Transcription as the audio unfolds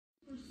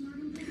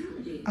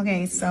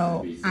Okay,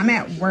 so I'm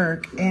at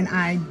work and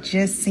I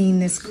just seen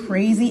this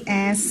crazy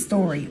ass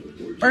story.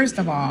 First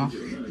of all,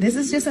 this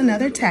is just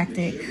another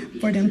tactic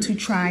for them to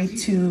try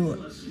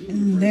to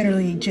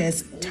literally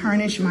just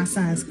tarnish my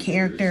son's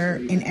character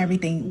and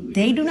everything.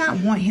 They do not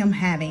want him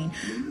having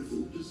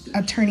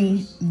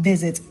attorney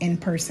visits in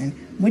person,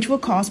 which will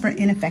cause for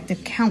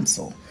ineffective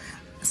counsel.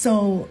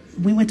 So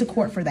we went to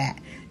court for that.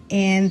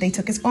 And they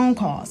took his phone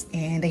calls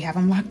and they have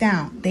him locked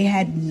down. They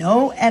had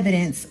no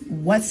evidence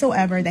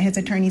whatsoever that his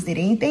attorneys did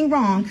anything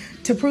wrong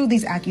to prove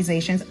these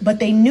accusations, but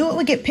they knew it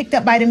would get picked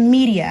up by the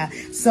media.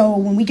 So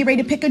when we get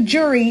ready to pick a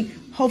jury,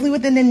 hopefully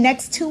within the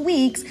next 2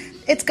 weeks,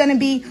 it's going to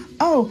be,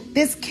 oh,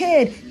 this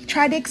kid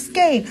tried to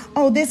escape.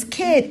 Oh, this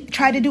kid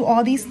tried to do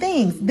all these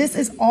things. This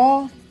is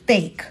all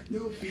fake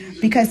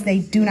because they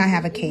do not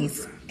have a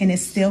case, and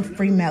it's still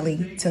free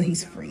Melly till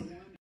he's free.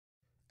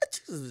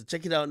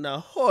 Check it out now.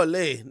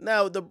 Holy.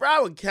 Now, the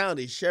Broward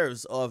County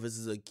Sheriff's Office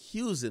is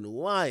accusing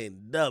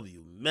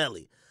YNW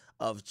Melly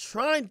of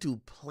trying to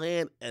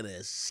plan an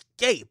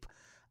escape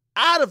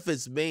out of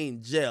its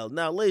main jail.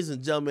 Now, ladies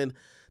and gentlemen,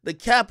 the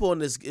cap on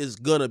this is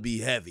going to be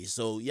heavy,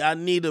 so y'all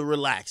need to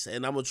relax,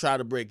 and I'm going to try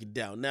to break it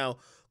down. Now,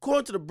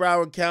 according to the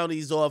Broward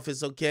County's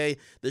office, okay,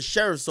 the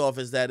Sheriff's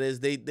Office, that is,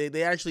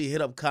 they actually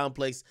hit up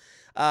Complex.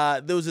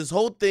 There was this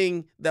whole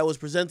thing that was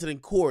presented in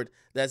court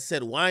that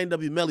said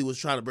YNW Melly was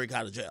trying to break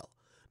out of jail.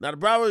 Now, the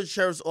Broward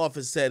Sheriff's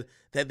Office said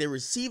that they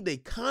received a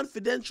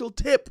confidential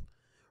tip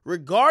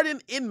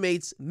regarding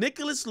inmates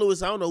Nicholas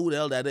Lewis, I don't know who the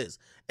hell that is,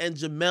 and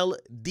Jamel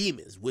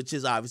Demons, which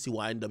is obviously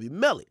YNW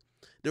Melly.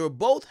 They were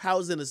both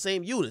housed in the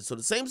same unit, so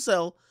the same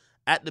cell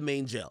at the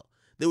main jail.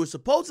 They were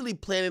supposedly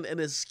planning an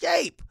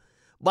escape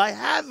by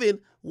having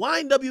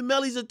YNW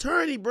Melly's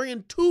attorney bring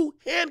in 2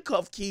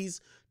 handcuff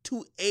keys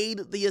to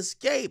aid the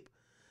escape.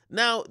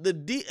 Now,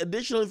 the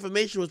additional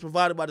information was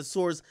provided by the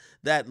source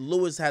that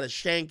Lewis had a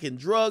shank and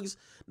drugs.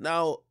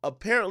 Now,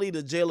 apparently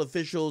the jail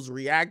officials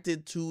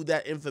reacted to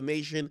that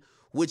information,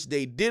 which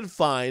they did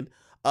find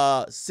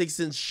a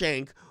 6-inch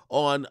shank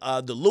on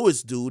the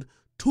Lewis dude,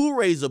 2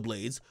 razor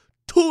blades,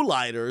 2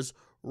 lighters,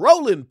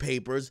 rolling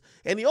papers,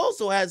 and he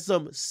also had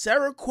some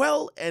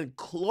Seroquel and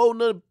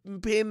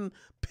Klonopin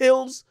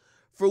pills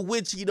for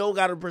which he don't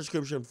got a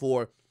prescription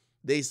for.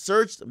 They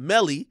searched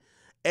Melly,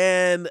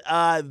 and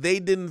they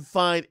didn't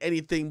find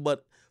anything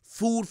but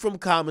food from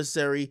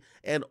commissary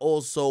and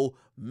also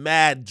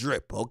mad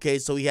drip, okay?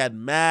 So he had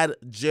mad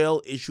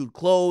jail-issued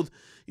clothes.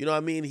 You know what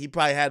I mean? He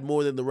probably had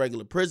more than the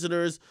regular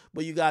prisoners,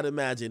 but you got to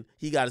imagine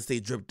he got to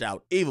stay dripped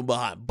out even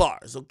behind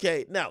bars,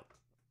 okay? Now,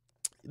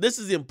 this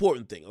is the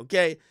important thing,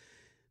 okay?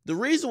 The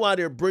reason why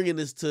they're bringing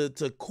this to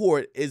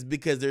court is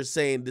because they're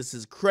saying this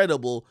is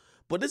credible.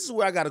 But this is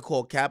where I got to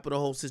call cap in the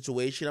whole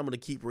situation. I'm going to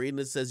keep reading.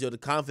 It says, yo, the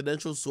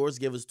confidential source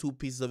gave us 2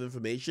 pieces of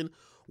information.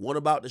 One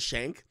about the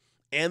shank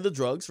and the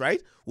drugs,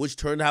 right? Which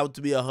turned out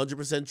to be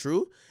 100%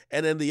 true.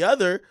 And then the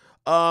other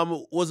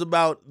was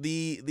about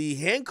the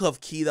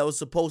handcuff key that was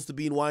supposed to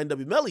be in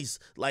YNW Melly's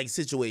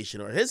situation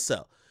or his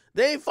cell.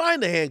 They ain't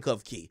find the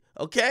handcuff key,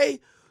 okay?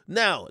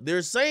 Now,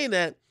 they're saying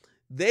that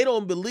they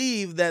don't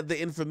believe that the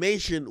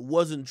information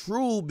wasn't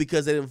true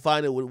because they didn't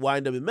find it with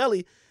YNW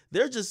Melly.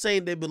 They're just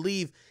saying they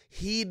believe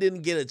he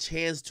didn't get a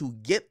chance to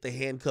get the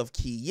handcuff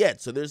key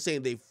yet. So they're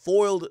saying they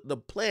foiled the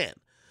plan.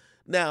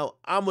 Now,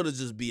 I'm going to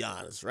just be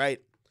honest,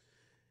 right?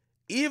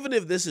 Even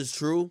if this is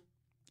true,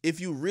 if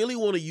you really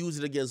want to use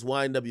it against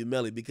YNW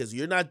Melly, because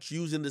you're not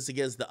using this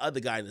against the other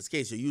guy in this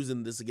case, you're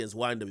using this against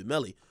YNW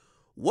Melly,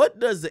 what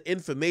does the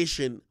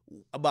information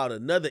about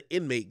another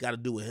inmate got to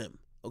do with him?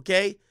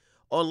 Okay?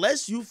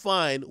 Unless you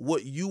find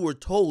what you were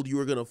told you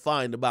were going to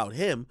find about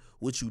him,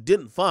 which you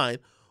didn't find,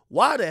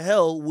 why the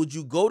hell would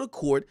you go to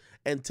court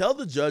and tell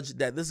the judge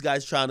that this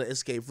guy's trying to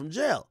escape from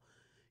jail?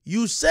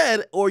 You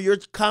said, or your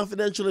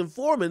confidential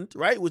informant,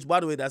 right? Which,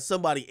 by the way, that's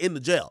somebody in the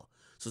jail.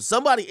 So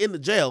somebody in the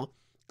jail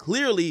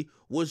clearly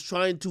was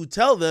trying to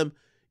tell them,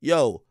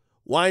 yo,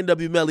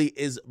 YNW Melly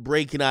is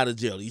breaking out of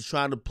jail. He's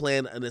trying to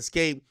plan an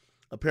escape.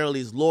 Apparently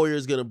his lawyer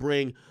is going to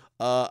bring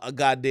a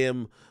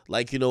goddamn,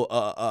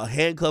 a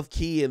handcuff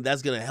key, and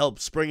that's going to help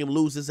spring him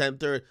loose, this and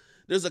third.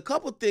 There's a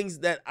couple things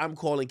that I'm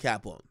calling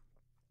cap on.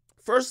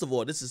 First of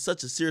all, this is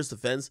such a serious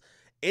offense.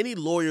 Any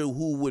lawyer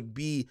who would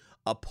be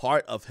a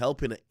part of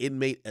helping an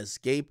inmate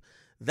escape,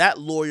 that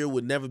lawyer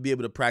would never be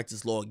able to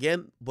practice law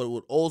again, but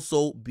would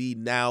also be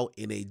now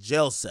in a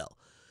jail cell.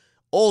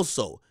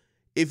 Also,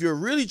 if you're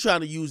really trying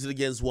to use it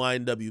against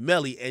YNW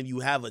Melly and you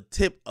have a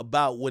tip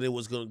about when it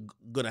was going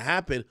to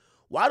happen,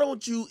 why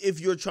don't you, if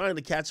you're trying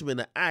to catch him in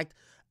the act,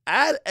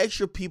 add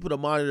extra people to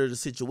monitor the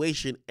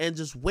situation and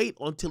just wait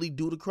until he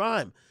do the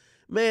crime?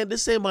 Man,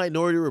 this ain't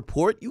Minority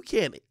Report. You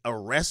can't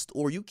arrest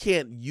or you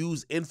can't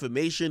use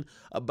information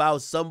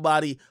about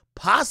somebody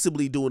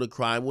possibly doing a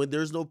crime when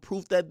there's no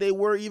proof that they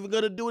were even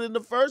going to do it in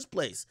the first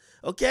place,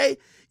 okay?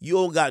 You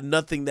don't got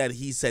nothing that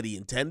he said he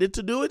intended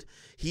to do it.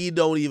 He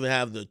don't even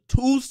have the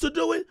tools to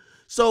do it.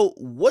 So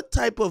what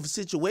type of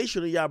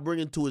situation are y'all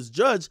bringing to his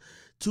judge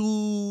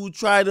to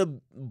try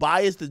to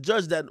bias the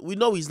judge that we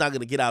know he's not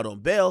going to get out on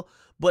bail,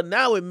 but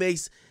now it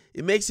makes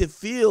it makes it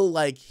feel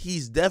like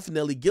he's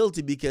definitely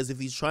guilty, because if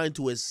he's trying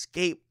to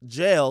escape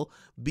jail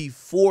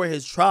before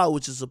his trial,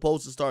 which is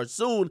supposed to start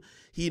soon,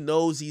 he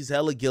knows he's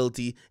hella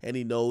guilty and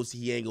he knows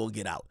he ain't gonna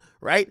get out,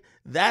 right?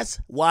 That's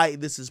why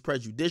this is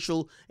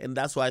prejudicial, and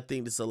that's why I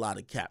think this is a lot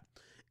of cap.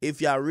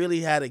 If y'all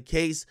really had a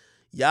case,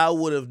 y'all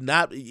would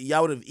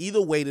have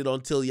either waited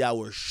until y'all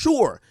were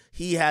sure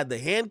he had the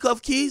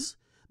handcuff keys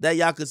that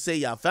y'all could say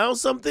y'all found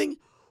something,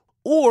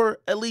 or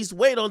at least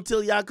wait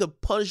until y'all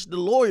could punish the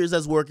lawyers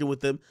that's working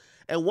with him.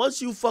 And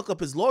once you fuck up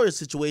his lawyer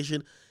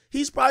situation,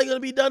 he's probably going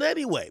to be done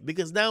anyway,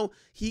 because now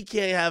he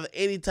can't have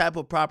any type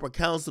of proper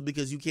counsel,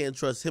 because you can't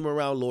trust him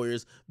around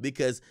lawyers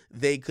because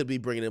they could be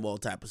bringing him all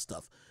type of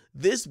stuff.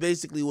 This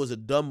basically was a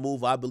dumb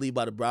move, I believe,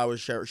 by the Broward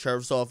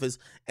Sheriff's Office,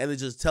 and it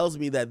just tells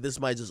me that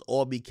this might just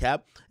all be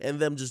cap and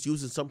them just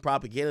using some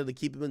propaganda to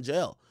keep him in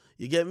jail.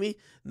 You get me?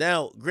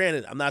 Now,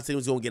 granted, I'm not saying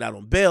he's going to get out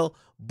on bail,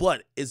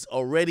 but it's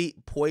already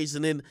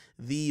poisoning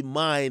the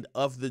mind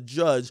of the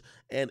judge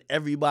and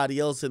everybody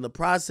else in the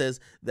process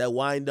that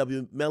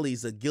YNW Melly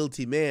is a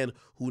guilty man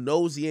who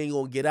knows he ain't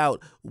going to get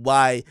out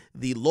by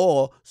the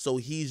law, so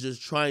he's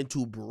just trying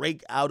to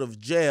break out of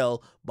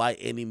jail by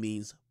any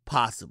means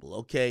possible,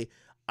 okay?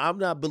 I'm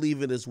not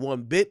believing this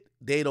one bit.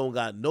 They don't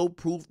got no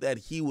proof that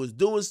he was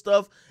doing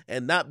stuff,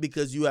 and not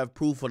because you have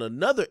proof on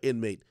another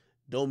inmate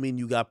don't mean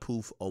you got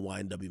proof on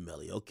YNW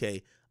Melly,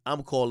 okay?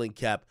 I'm calling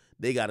cap.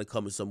 They got to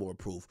come with some more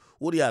proof.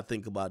 What do y'all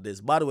think about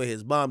this? By the way,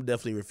 his mom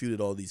definitely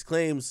refuted all these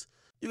claims.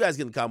 You guys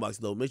get in the comment box,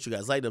 though. Make sure you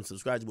guys like them,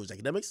 subscribe to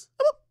Akademiks.